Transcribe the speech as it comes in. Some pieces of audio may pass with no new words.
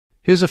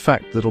Here's a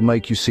fact that'll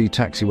make you see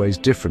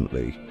taxiways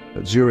differently.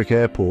 At Zurich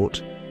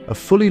Airport, a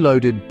fully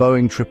loaded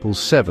Boeing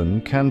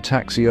 777 can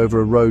taxi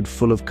over a road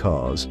full of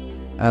cars,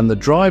 and the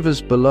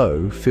drivers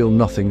below feel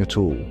nothing at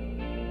all.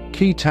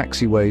 Key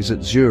taxiways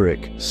at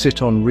Zurich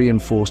sit on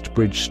reinforced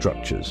bridge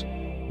structures,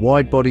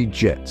 wide-body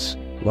jets,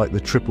 like the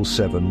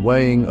 777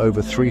 weighing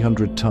over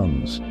 300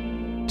 tons,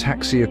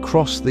 taxi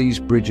across these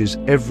bridges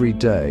every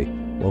day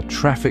while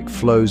traffic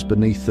flows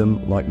beneath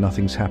them like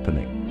nothing's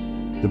happening.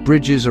 The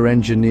bridges are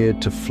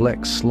engineered to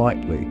flex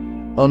slightly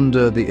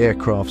under the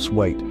aircraft's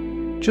weight,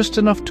 just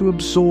enough to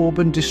absorb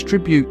and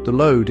distribute the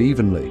load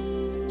evenly.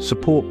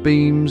 Support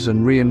beams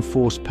and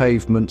reinforced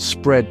pavement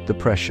spread the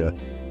pressure,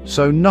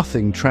 so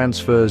nothing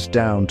transfers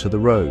down to the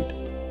road.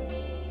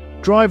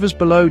 Drivers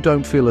below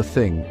don't feel a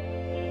thing.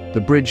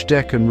 The bridge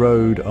deck and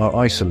road are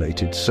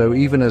isolated, so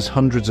even as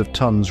hundreds of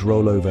tons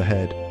roll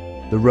overhead,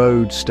 the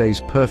road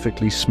stays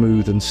perfectly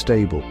smooth and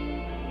stable.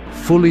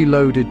 Fully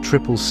loaded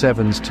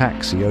 777s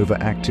taxi over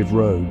active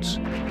roads.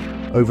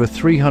 Over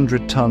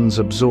 300 tons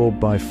absorbed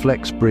by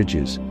flex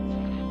bridges.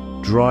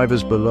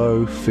 Drivers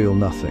below feel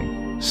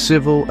nothing.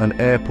 Civil and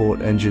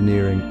airport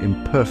engineering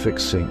in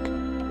perfect sync.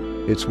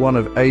 It's one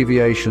of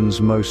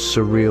aviation's most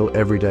surreal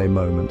everyday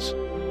moments.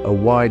 A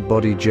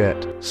wide-body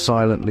jet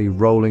silently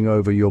rolling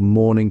over your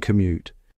morning commute.